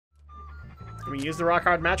Can we use the rock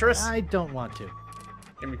hard mattress? I don't want to.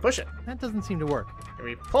 Can we push it? That doesn't seem to work. Can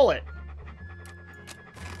we pull it?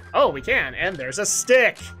 Oh, we can. And there's a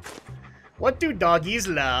stick. What do doggies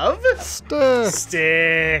love?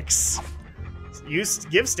 Sticks. Sticks.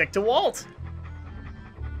 Give stick to Walt.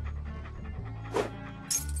 Ha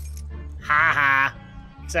ha.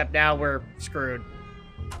 Except now we're screwed.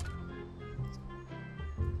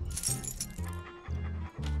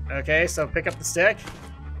 Okay, so pick up the stick.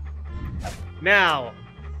 Now,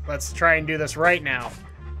 let's try and do this right now.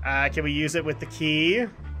 Can we use it with the key?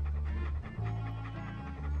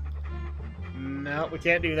 No, we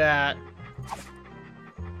can't do that.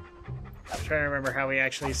 I'm trying to remember how we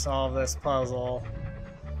actually solve this puzzle.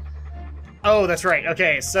 Oh, that's right.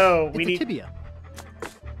 Okay, so we need tibia.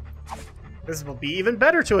 This will be even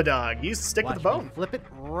better to a dog. Use the stick with the bone. Me flip it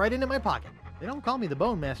right into my pocket. They don't call me the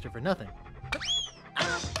Bone Master for nothing.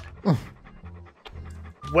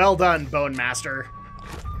 Well done, Bone Master.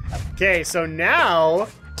 Okay, so now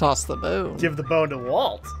Toss the bone. give the bone to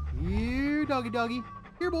Walt. Here, doggy doggy.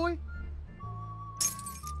 Here, boy.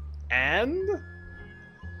 And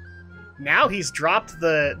now he's dropped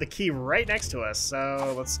the key right next to us.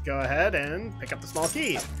 So let's go ahead and pick up the small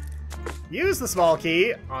key. Use the small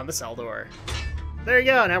key on the cell door. There you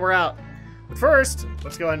go, now we're out. But first,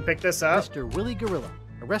 let's go ahead and pick this up. Mr. Willie Gorilla,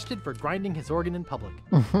 arrested for grinding his organ in public.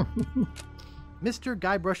 Mr.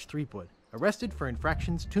 Guybrush Threepwood, arrested for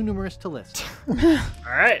infractions too numerous to list.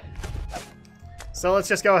 Alright. So let's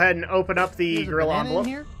just go ahead and open up the There's gorilla a banana envelope. in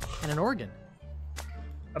here and an organ.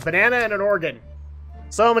 A banana and an organ.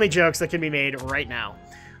 So many jokes that can be made right now.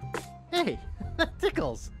 Hey, that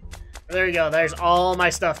tickles. There you go. There's all my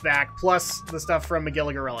stuff back, plus the stuff from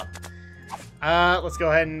Magilla Gorilla. Let's go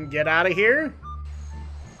ahead and get out of here.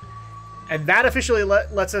 And that officially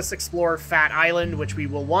lets us explore Phatt Island, which we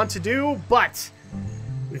will want to do, but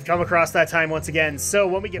we've come across that time once again. So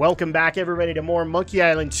when we get... Welcome back, everybody, to more Monkey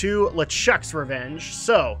Island 2 LeChuck's Revenge.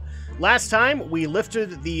 So, last time we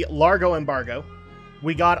lifted the Largo embargo,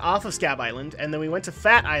 we got off of Scab Island, and then we went to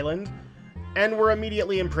Phatt Island, and were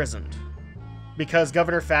immediately imprisoned. Because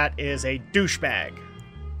Governor Phatt is a douchebag.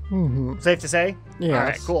 Mm-hmm. Safe to say? Yes. All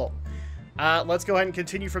right, cool. Let's go ahead and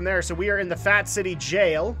continue from there. So we are in the Phatt City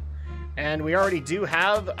Jail, and we already do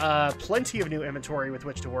have plenty of new inventory with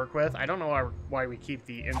which to work with. I don't know why we keep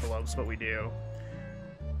the envelopes, but we do.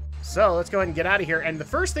 So let's go ahead and get out of here. And the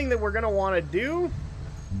first thing that we're going to want to do...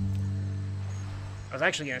 I was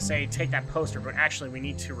actually going to say take that poster, but actually we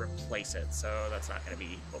need to replace it. So that's not going to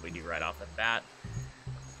be what we do right off the bat.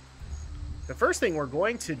 The first thing we're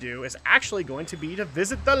going to do is actually going to be to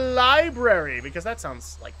visit the library, because that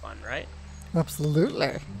sounds like fun, right?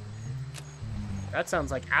 Absolutely. That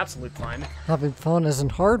sounds like absolute fun. Having fun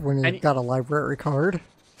isn't hard when you've got a library card.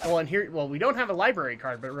 Well, and here, well, we don't have a library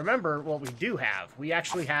card, but remember what we do have. We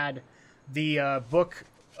actually had the book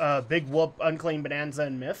Big Whoop, Unclaimed Bonanza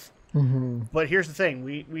and Myth. Mm-hmm. But here's the thing.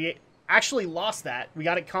 We actually lost that. We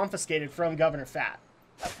got it confiscated from Governor Phatt.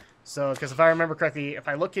 So, because if I remember correctly, if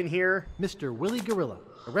I look in here... Mr. Willie Gorilla,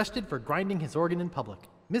 arrested for grinding his organ in public.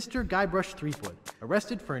 Mr. Guybrush Threepwood,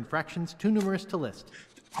 arrested for infractions too numerous to list.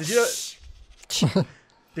 Did you...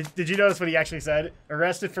 Did you notice what he actually said?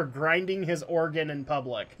 Arrested for grinding his organ in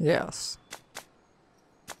public. Yes.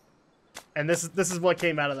 And this is what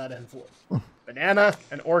came out of that envelope. Banana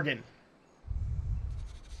and organ.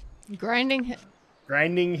 Grinding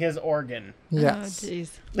his organ. Yes. Oh,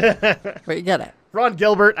 jeez. But you get it. Ron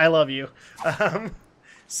Gilbert, I love you.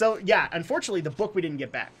 So, yeah, unfortunately, the book we didn't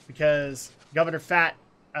get back because Governor Phatt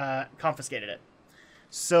confiscated it.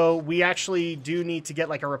 So we actually do need to get,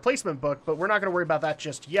 like, a replacement book, but we're not going to worry about that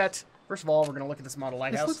just yet. First of all, we're going to look at this model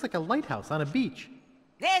lighthouse. This looks like a lighthouse on a beach.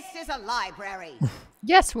 This is a library.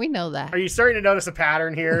 Yes, we know that. Are you starting to notice a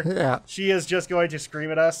pattern here? Yeah. She is just going to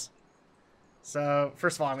scream at us. So,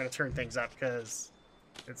 first of all, I'm going to turn things up because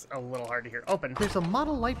it's a little hard to hear. Open. There's a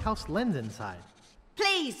model lighthouse lens inside.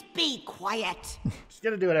 Please be quiet. She's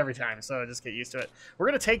going to do it every time, so just get used to it. We're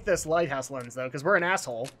going to take this lighthouse lens, though, because we're an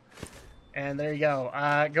asshole. And there you go.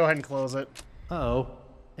 Go ahead and close it. Uh-oh.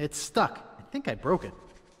 It's stuck. I think I broke it.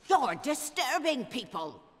 You're disturbing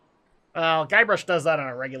people. Well, Guybrush does that on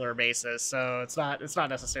a regular basis, so it's not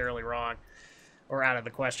necessarily wrong or out of the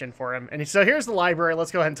question for him. And so here's the library.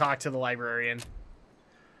 Let's go ahead and talk to the librarian.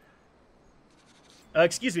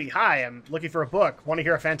 Excuse me. Hi, I'm looking for a book. Want to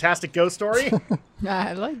hear a fantastic ghost story?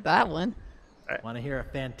 I like that one. Want to hear a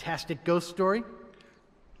fantastic ghost story?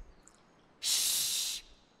 Shh.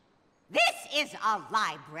 This is a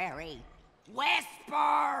library.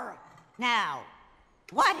 Whisper. Now,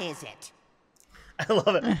 what is it? I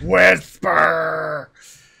love it. Whisper!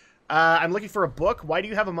 I'm looking for a book. Why do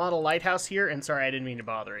you have a model lighthouse here? And sorry, I didn't mean to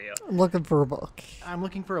bother you. I'm looking for a book. I'm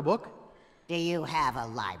looking for a book. Do you have a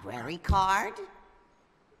library card?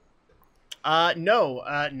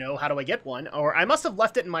 No. No, how do I get one? Or I must have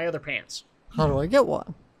left it in my other pants. How do I get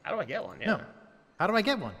one? How do I get one? Yeah. No. How do I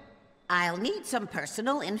get one? I'll need some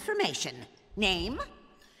personal information. Name?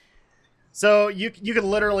 So you can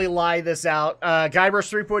literally lie this out. Guybrush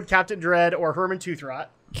Threepwood, Captain Dread, or Herman Toothrot.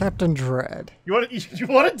 Captain Dread. You want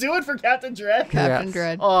to do it for Captain Dread? Captain Yes.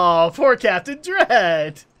 Dread. Oh, poor Captain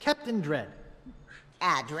Dread. Captain Dread.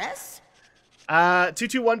 Address?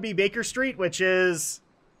 221B Baker Street, which is...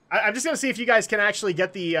 I'm just going to see if you guys can actually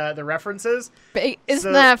get the references. Isn't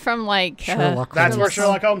So- that from like Sherlock That's where Holmes.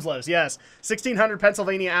 Sherlock Holmes lives, yes. 1600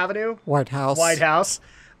 Pennsylvania Avenue, White House. White House.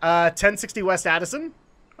 1060 West Addison.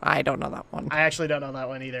 I don't know that one. I actually don't know that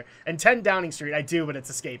one either. And 10 Downing Street. I do, but it's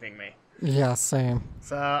escaping me. Yeah, same.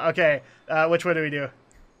 So, okay. Which one do we do?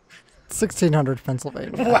 1600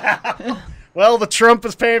 Pennsylvania. Wow. Well, the Trump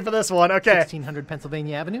is paying for this one. Okay. 1600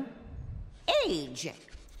 Pennsylvania Avenue. Age?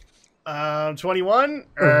 21?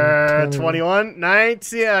 21. 21?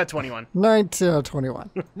 19? Yeah, 21. 1921.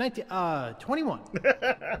 21.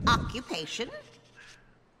 Occupation?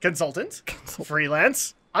 Consultant.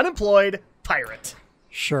 Freelance. Unemployed. Pirate.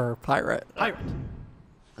 Sure, pirate. Pirate.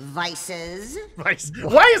 Vices? Vice.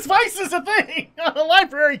 Why is vices a thing on a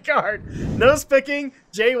library card? Nose picking,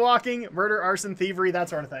 jaywalking, murder, arson, thievery, that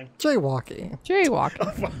sort of thing. Jaywalking.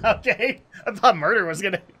 jaywalking. Okay. I thought murder was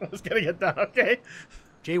gonna get done. Okay.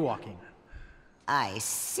 Jaywalking. I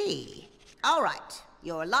see. All right.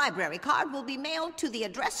 Your library card will be mailed to the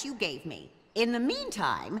address you gave me. In the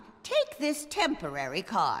meantime, take this temporary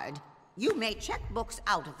card. You may check books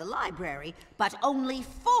out of the library, but only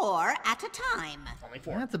 4 at a time. Only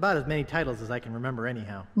 4. That's about as many titles as I can remember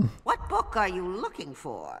anyhow. What book are you looking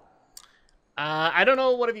for? I don't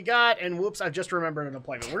know. What have you got? And whoops, I've just remembered an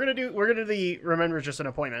appointment. We're gonna do the remember just an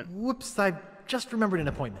appointment. Whoops, I just remembered an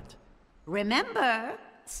appointment. Remember,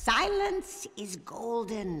 silence is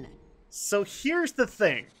golden. So here's the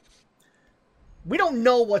thing. We don't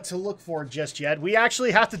know what to look for just yet. We actually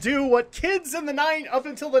have to do what kids in the up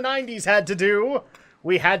until the 90s had to do.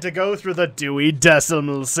 We had to go through the Dewey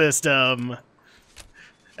Decimal System.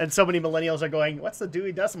 And so many millennials are going, what's the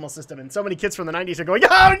Dewey Decimal System? And so many kids from the 90s are going,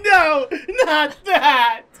 oh no, not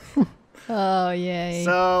that! Oh, yay.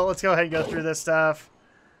 So let's go ahead and go through this stuff.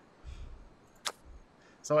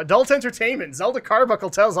 So adult entertainment, Zelda Carbuncle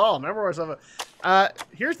tells all. Remember where some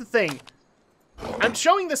here's the thing. I'm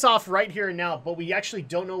showing this off right here and now, but we actually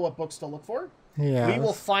don't know what books to look for. Yeah. We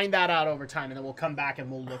will find that out over time, and then we'll come back and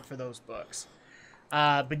we'll look for those books.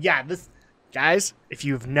 But yeah, guys, if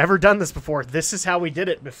you've never done this before, this is how we did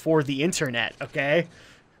it before the internet, okay?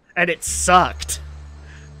 And it sucked.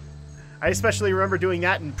 I especially remember doing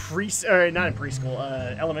that in not in preschool,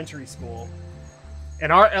 elementary school.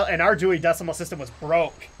 And our Dewey Decimal System was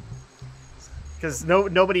broke because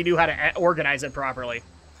nobody knew how to organize it properly.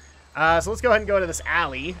 So let's go ahead and go to this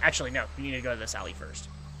alley. Actually, no, we need to go to this alley first.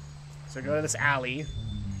 So go to this alley.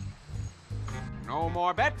 No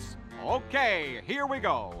more bets? Okay, here we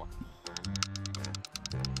go.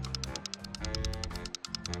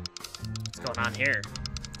 What's going on here?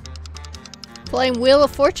 Playing Wheel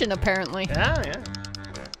of Fortune, apparently. Yeah.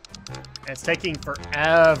 It's taking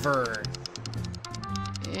forever.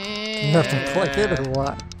 You have to click it or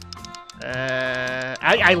what?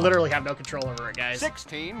 I literally have no control over it, guys.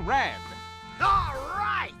 16 red. All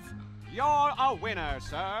right! You're a winner,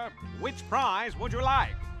 sir. Which prize would you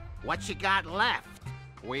like? What you got left?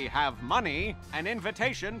 We have money, an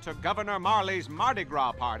invitation to Governor Marley's Mardi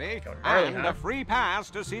Gras party, Governor Marley, and huh? a free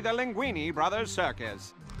pass to see the Linguini Brothers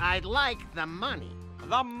Circus. I'd like the money.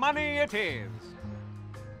 The money it is.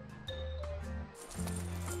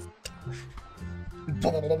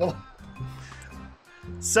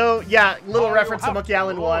 So, yeah, little All reference you to have Monkey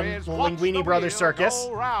Island do 1, is the watch Linguini the Brothers wheel Circus.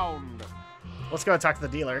 go round. Let's go and talk to the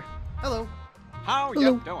dealer. Hello. How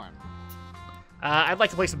Hello. you doing? I'd like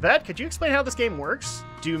to place a bet. Could you explain how this game works?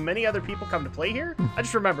 Do many other people come to play here? I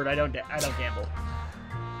just remembered I don't gamble.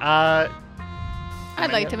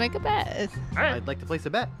 I'd like to make a bet. All right. I'd like to place a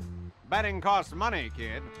bet. Betting costs money,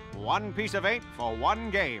 kid. 1 piece of 8 for 1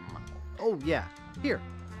 game. Oh, yeah. Here.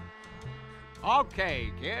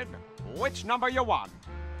 Okay, kid. Which number you want?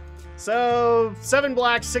 So, 7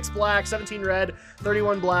 black, 6 black, 17 red,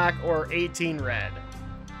 31 black, or 18 red.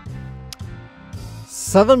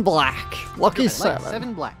 7 black. Lucky I'd like 7.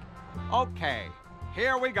 7 black. Okay,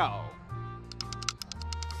 here we go.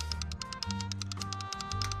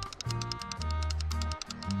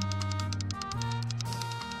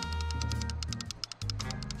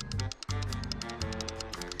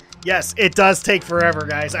 Yes, it does take forever,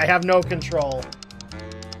 guys. I have no control.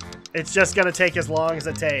 It's just gonna take as long as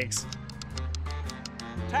it takes.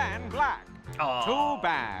 10 black. Aw. Too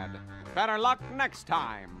bad. Better luck next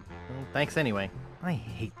time. Well, thanks anyway. I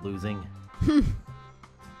hate losing.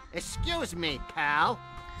 Excuse me, pal.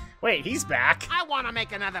 Wait, he's back. I want to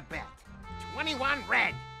make another bet. 21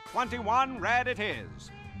 red. 21 red it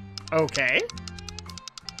is. Okay.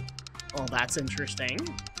 Well, that's interesting.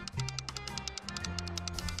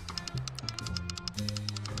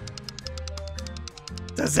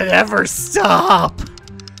 Does it ever stop?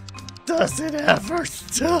 Does it ever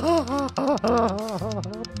stop?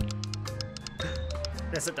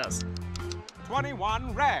 Yes, it does.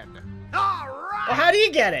 21 red. All right. Well, how do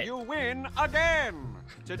you get it? You win again.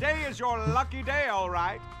 Today is your lucky day, all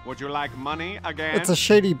right. Would you like money again? It's a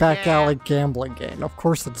shady back alley gambling game. Of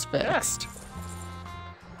course it's fixed.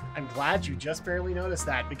 I'm glad you just barely noticed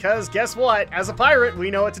that, because guess what? As a pirate,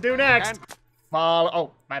 we know what to do next. And Follow.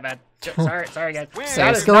 Oh, my bad. Sorry, guys. win.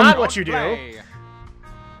 That is Don't not what you do. play.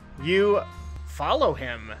 You follow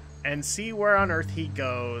him and see where on earth he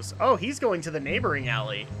goes. Oh, he's going to the neighboring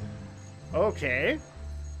alley. Okay.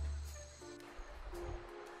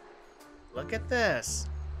 Look at this.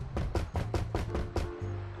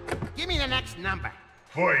 Give me the next number.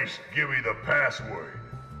 First, give me the password.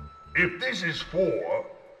 If this is 4,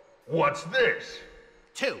 what's this?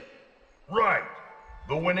 2. Right.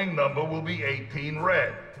 The winning number will be 18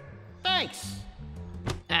 red. Thanks.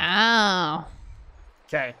 Oh.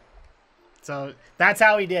 Okay. So that's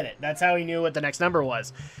how he did it. That's how he knew what the next number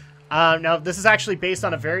was. Now, this is actually based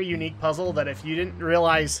on a very unique puzzle that if you didn't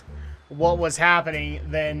realize what was happening,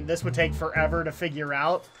 then this would take forever to figure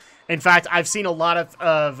out. In fact, I've seen a lot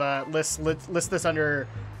of list this under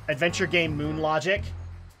adventure game moon logic,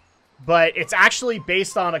 but it's actually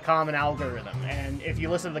based on a common algorithm. And if you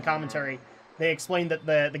listen to the commentary, they explained that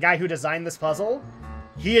the guy who designed this puzzle,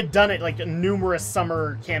 he had done it like numerous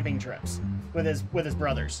summer camping trips with his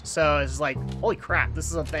brothers. So it's like, holy crap, this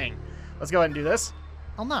is a thing. Let's go ahead and do this.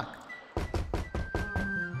 I'll knock.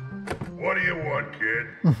 What do you want,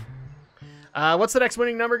 kid? What's the next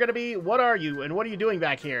winning number going to be? What are you, and what are you doing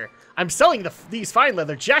back here? I'm selling these fine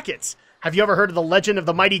leather jackets. Have you ever heard of the legend of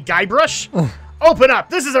the mighty Guybrush? Open up!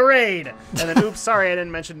 This is a raid! And then, oops, sorry, I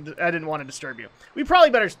didn't want to disturb you. We probably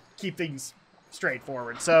better keep things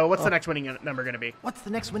straightforward. So, what's the next winning number going to be? What's the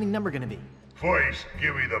next winning number gonna be? First,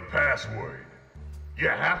 give me the password. You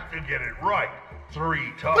have to get it right 3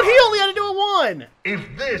 times. But he only had to do it 1!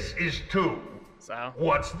 If this is 2, So,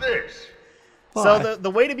 what's this? so the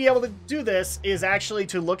way to be able to do this is actually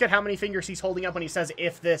to look at how many fingers he's holding up when he says,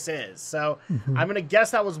 if this is. So, I'm going to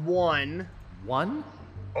guess that was 1. 1?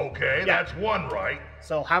 Okay, that's 1 right.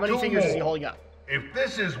 So, how many 2 fingers is he more. holding up? If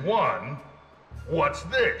this is 1, what's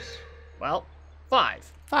this? Well,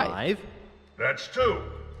 5. 5. That's 2.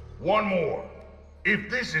 1 more. If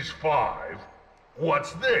this is 5,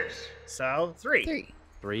 what's this? So, 3. 3.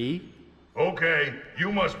 3. Okay, you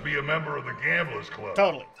must be a member of the Gamblers Club.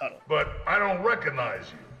 Totally. But I don't recognize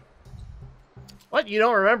you. What? You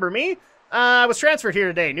don't remember me? I was transferred here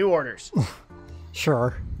today. New orders.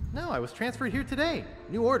 Sure. No, I was transferred here today.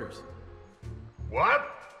 New orders. What?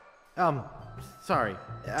 Sorry.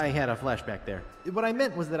 I had a flashback there. What I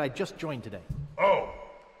meant was that I just joined today. Oh,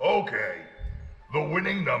 okay. The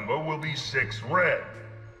winning number will be 6 red.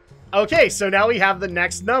 Okay, so now we have the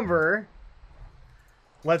next number.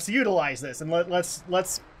 Let's utilize this, and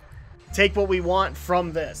let's take what we want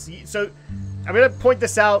from this. So I'm going to point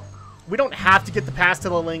this out. We don't have to get the pass to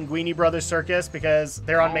the Linguini Brothers Circus because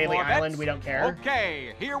they're on No Melee more Island. bets? We don't care.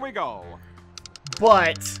 Okay, here we go.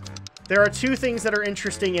 But there are 2 things that are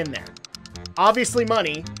interesting in there. Obviously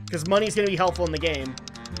money, because money's going to be helpful in the game.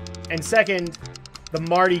 And second, the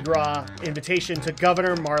Mardi Gras invitation to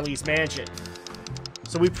Governor Marley's mansion.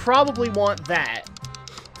 So we probably want that,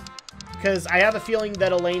 because I have a feeling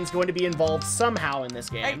that Elaine's going to be involved somehow in this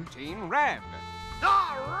game. 18 red.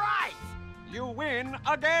 All right. You win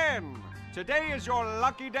again. Today is your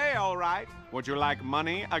lucky day, all right. Would you like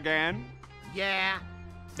money again? Yeah.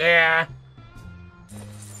 Yeah.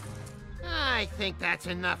 I think that's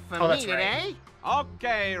enough for Oh, me that's right. today.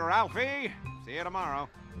 Okay, Ralphie. See you tomorrow.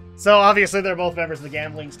 So obviously they're both members of the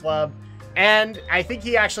Gamblings Club, and I think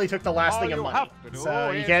he actually took the last All thing of you money. have to do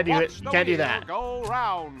So you is can't do it. watch You the can't do wheel that. Go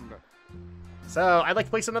round. So I'd like to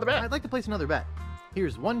place another bet. I'd like to place another bet.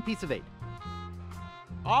 Here's 1 piece of 8.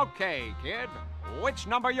 Okay, kid. Which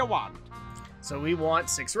number you want? So we want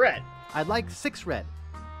 6 red. I'd like 6 red.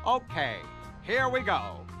 Okay, here we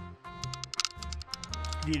go.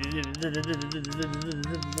 Do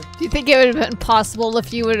you think it would have been possible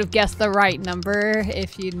if you would have guessed the right number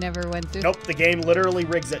if you never went through? Nope, the game literally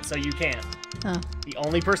rigs it so you can't. Huh. The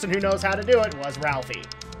only person who knows how to do it was Ralphie.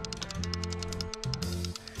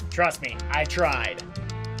 Trust me, I tried.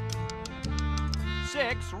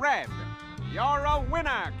 6 red. You're a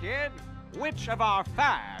winner, kid. Which of our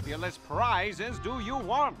fabulous prizes do you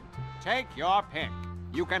want? Take your pick.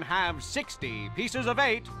 You can have 60 pieces of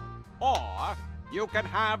 8, or you can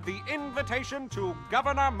have the invitation to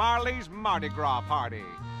Governor Marley's Mardi Gras party.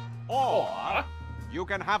 Or you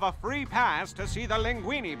can have a free pass to see the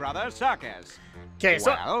Linguini Brothers circus. Okay,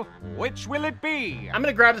 so Well, which will it be? I'm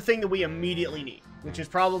gonna grab the thing that we immediately need, which is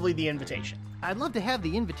probably the invitation. I'd love to have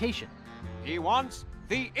the invitation. He wants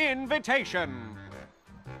the invitation.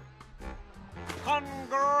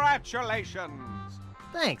 Congratulations.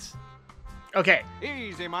 Thanks. Okay,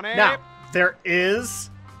 Easy money. now there is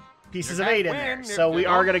pieces You of 8 in can't there, win so if we you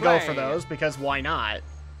are don't gonna go for play. those because why not?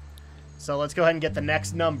 So let's go ahead and get the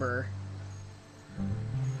next number.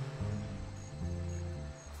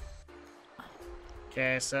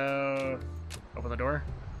 Okay, so open the door.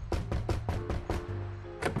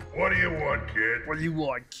 What do you want, kid? What do you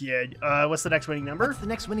want, kid? What's the next winning number? What's the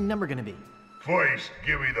next winning number gonna be? First,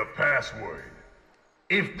 give me the password.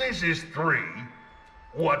 If this is 3,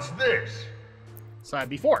 what's this? So that'd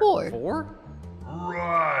be 4. 4. 4?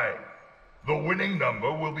 Right. The winning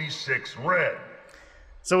number will be 6 red.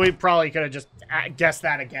 So we probably could have just guessed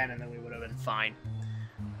that again, and then we would have been fine.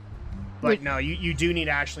 But no, you do need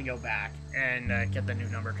to actually go back and get the new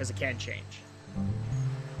number because it can change.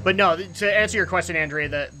 But no, to answer your question, Andrea,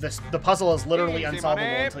 the puzzle is literally Easy unsolvable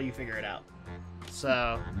money. until you figure it out.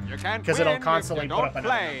 So, You can't because win it'll if constantly you put up don't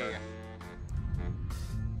another play. number.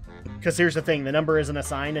 Because here's the thing, the number isn't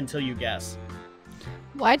assigned until you guess.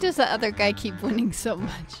 Why does the other guy keep winning so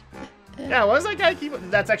much? Yeah, what does that guy keep?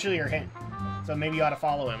 That's actually your hint. So maybe you ought to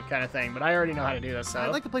follow him, kind of thing. But I already know how to do this, so.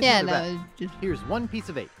 I'd like to place Yeah, another no. bet. Here's 1 piece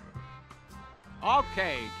of 8.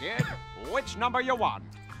 Okay, kid. Which number you want?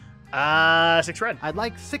 6 red. I'd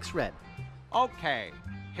like 6 red. Okay,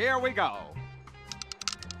 here we go.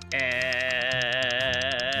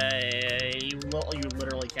 You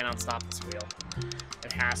literally cannot stop this wheel.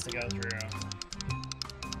 It has to go through.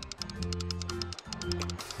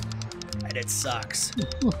 And it sucks.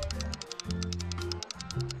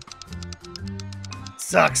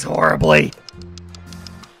 Sucks horribly.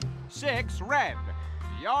 6 red.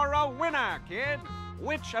 You're a winner, kid.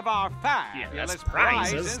 Which of our fabulous Fabulous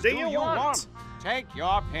prizes prizes do do you you want? want? Take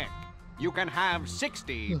your pick. You can have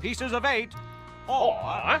 60 pieces of 8,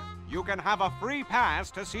 or you can have a free pass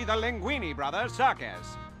to see the Linguini Brothers circus.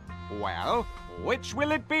 Well, which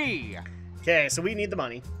will it be? Okay, so we need the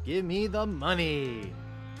money. Give me the money.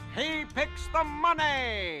 He picks the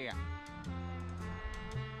money!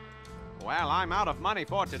 Well, I'm out of money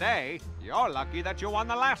for today. You're lucky that you won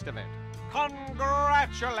the last of it.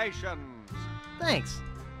 Congratulations! Thanks.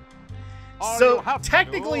 All So you have to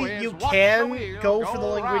technically, do is you watch the can wheel go for the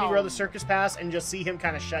Linguini round. Brothers Circus Pass and just see him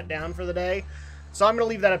kind of shut down for the day. So I'm going to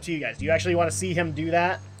leave that up to you guys. Do you actually want to see him do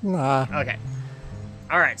that? Nah. Okay.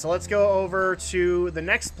 All right, so let's go over to the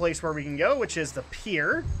next place where we can go, which is the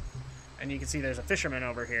pier. And you can see there's a fisherman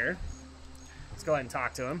over here. Let's go ahead and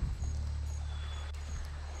talk to him.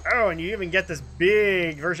 Oh, and you even get this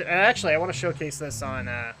big version. And actually, I want to showcase this on,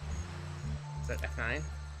 is that F9?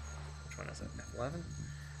 Which one is it? F11?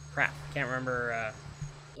 Crap, can't remember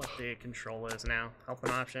what the control is now. Help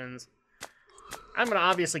and options. I'm going to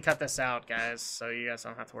obviously cut this out, guys, so you guys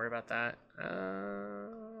don't have to worry about that.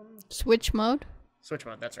 Switch mode? Switch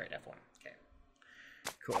mode, that's right, F1. Okay.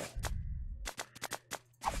 Cool.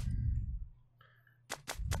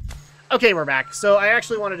 Okay, we're back. So I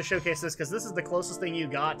actually wanted to showcase this because this is the closest thing you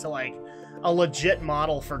got to, like, a legit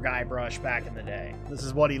model for Guybrush back in the day. This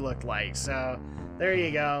is what he looked like. So there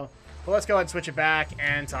you go. Well, let's go ahead and switch it back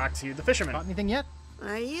and talk to the fisherman. Got anything yet?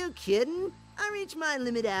 Are you kidding? I reached my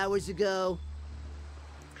limit hours ago.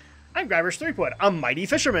 I'm Guybrush Threepwood, a mighty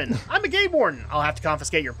fisherman. I'm a game warden. I'll have to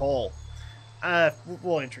confiscate your pole.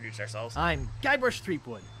 We'll introduce ourselves. I'm Guybrush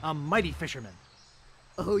Threepwood, a mighty fisherman.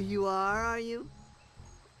 Oh, you are you?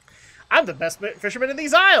 I'm the best fisherman in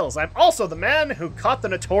these isles. I'm also the man who caught the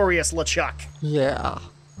notorious LeChuck. Yeah.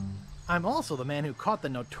 I'm also the man who caught the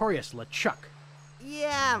notorious LeChuck.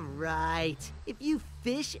 Yeah, right. If you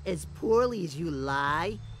fish as poorly as you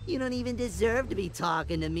lie, you don't even deserve to be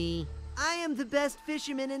talking to me. I am the best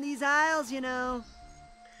fisherman in these isles, you know.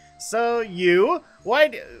 So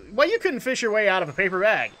why you couldn't fish your way out of a paper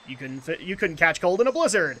bag? You couldn't catch cold in a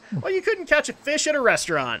blizzard. Well, you couldn't catch a fish at a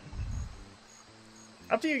restaurant.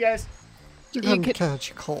 Up to you guys. You couldn't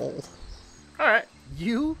catch cold. All right.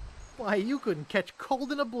 You? Why, you couldn't catch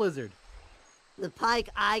cold in a blizzard. The pike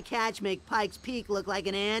I catch make Pike's Peak look like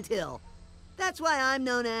an anthill. That's why I'm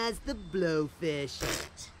known as the blowfish.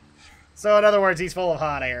 So in other words, he's full of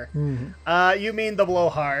hot air. You mean the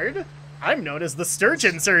blowhard? I'm known as the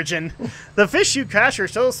sturgeon surgeon. The fish you catch are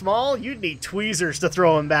so small, you'd need tweezers to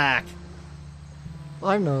throw them back.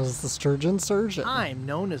 I'm known as the sturgeon surgeon. I'm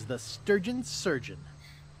known as the sturgeon surgeon.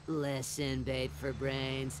 Listen, bait for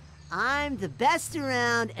brains. I'm the best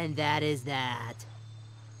around, and that is that.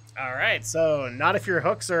 All right, so not if your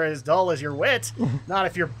hooks are as dull as your wit, not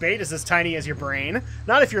if your bait is as tiny as your brain,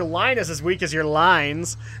 not if your line is as weak as your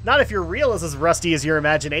lines, not if your reel is as rusty as your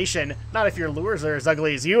imagination, not if your lures are as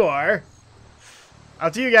ugly as you are.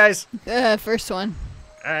 Up to you guys. First one.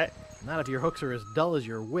 All right. Not if your hooks are as dull as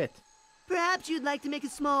your wit. Perhaps you'd like to make a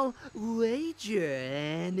small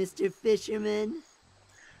wager, Mr. Fisherman?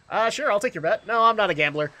 Sure, I'll take your bet. No, I'm not a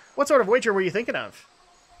gambler. What sort of wager were you thinking of?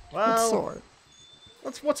 Well, What sort?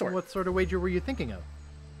 What sort? What sort of wager were you thinking of?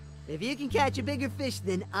 If you can catch a bigger fish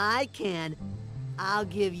than I can, I'll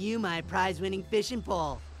give you my prize-winning fishing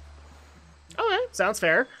pole. Okay, sounds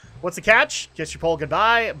fair. What's the catch? Kiss your pole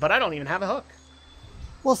goodbye, but I don't even have a hook.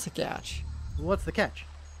 What's the catch? What's the catch?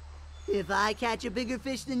 If I catch a bigger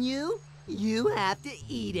fish than you, you have to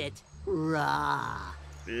eat it raw.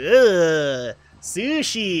 Ugh,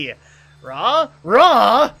 sushi. Raw?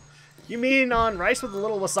 Raw? You mean on rice with a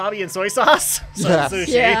little wasabi and soy sauce? So Yes. sushi.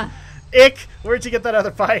 Yeah. Ick, where'd you get that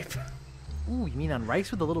other pipe? Ooh, you mean on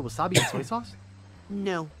rice with a little wasabi and soy sauce?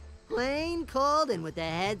 No, plain cold and with the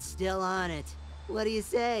head still on it. What do you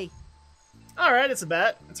say? All right, it's a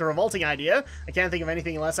bet. It's a revolting idea. I can't think of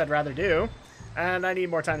anything else I'd rather do, and I need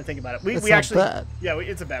more time to think about it. It's We a actually, bet. yeah,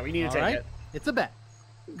 it's a bet. We need to All take right, it. it's a bet.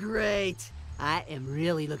 Great. I am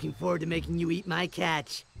really looking forward to making you eat my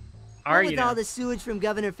catch. Are But you with now? all the sewage from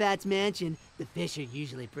Governor Phatt's mansion, the fish are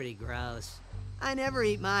usually pretty gross. I never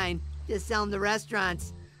eat mine, just sell them to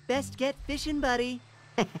restaurants. Best get fishing, buddy.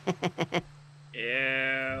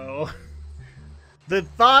 Ew. The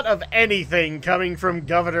thought of anything coming from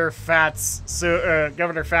Governor Phatt's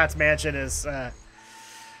mansion is a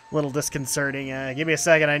little disconcerting. Give me a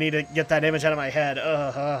second. I need to get that image out of my head.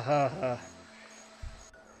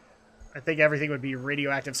 I think everything would be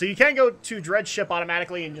radioactive. So you can go to Dredge Ship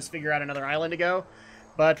automatically and just figure out another island to go.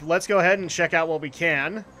 But let's go ahead and check out what we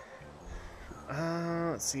can.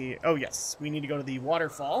 Let's see. Oh, yes. We need to go to the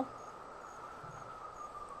waterfall.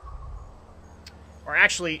 Or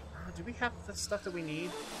actually, do we have the stuff that we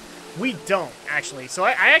need? We don't, actually. So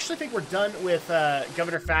I actually think we're done with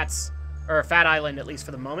Governor Phatt's, or Phatt Island, at least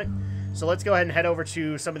for the moment. So let's go ahead and head over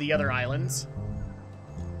to some of the other islands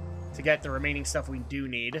to get the remaining stuff we do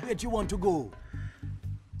need. Where do you want to go?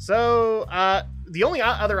 So, the only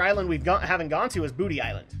other island we haven't gone to is Booty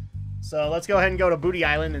Island. So let's go ahead and go to Booty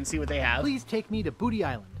Island and see what they have. Please take me to Booty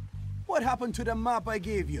Island. What happened to the map I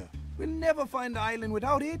gave you? We'll never find the island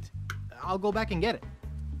without it. I'll go back and get it.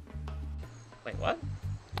 Wait, what?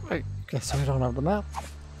 I guess we don't have the map.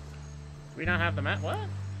 We don't have the map? What?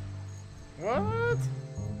 What?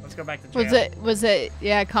 Let's go back to jail. Was it,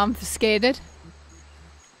 yeah, confiscated?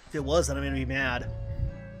 If it was, then I'm gonna be mad.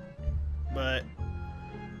 But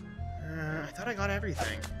I thought I got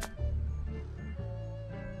everything.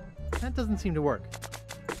 That doesn't seem to work.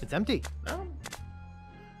 It's empty. No.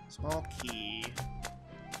 Small key.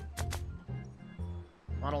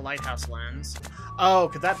 Model lighthouse lens. Oh,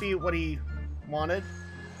 could that be what he wanted?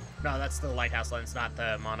 No, that's the lighthouse lens, not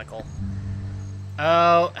the monocle.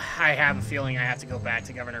 Oh, I have a feeling I have to go back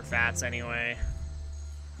to Governor Phatt's anyway.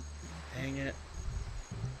 Dang it.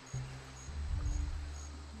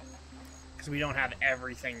 Because we don't have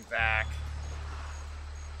everything back.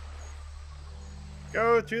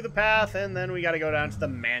 Go through the path, and then we gotta go down to the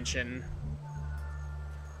mansion.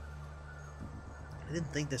 I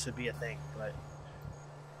didn't think this would be a thing, but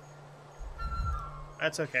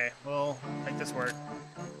that's okay. We'll make this work.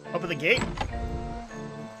 Open the gate.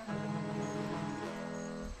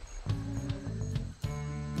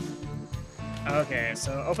 Okay,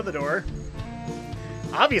 so open the door.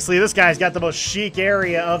 Obviously, this guy's got the most chic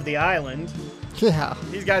area of the island. Yeah.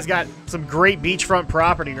 These guys got some great beachfront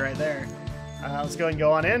property right there. Let's go and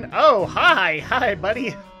go on in. Oh, hi! Hi,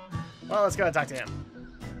 buddy! Well, let's go and talk to him.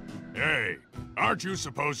 Hey, aren't you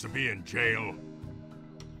supposed to be in jail?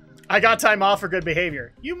 I got time off for good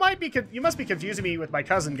behavior. You must be confusing me with my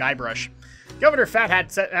cousin Guybrush. Governor Phatt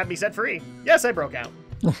had me set free. Yes, I broke out.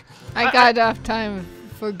 I got off time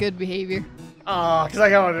for good behavior. Oh, because I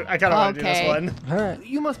kind of want to do this one. All right.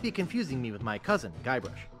 You must be confusing me with my cousin,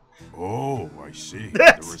 Guybrush. Oh, I see.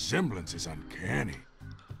 The resemblance is uncanny.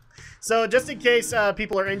 So just in case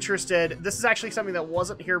people are interested, this is actually something that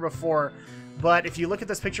wasn't here before. But if you look at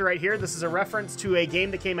this picture right here, this is a reference to a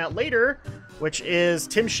game that came out later, which is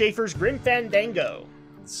Tim Schafer's Grim Fandango.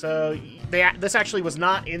 So this actually was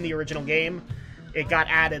not in the original game. It got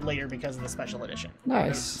added later because of the special edition.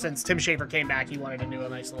 Nice. Since Tim Schafer came back, he wanted to do a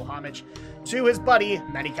nice little homage to his buddy,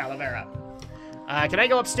 Manny Calavera. Can I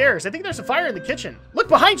go upstairs? I think there's a fire in the kitchen. Look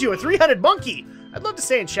behind you, a three-headed monkey! I'd love to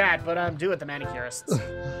stay and chat, but I'm due with the manicurists.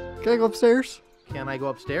 Can I go upstairs? Can I go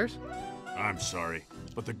upstairs? I'm sorry,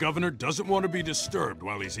 but the governor doesn't want to be disturbed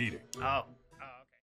while he's eating. Oh.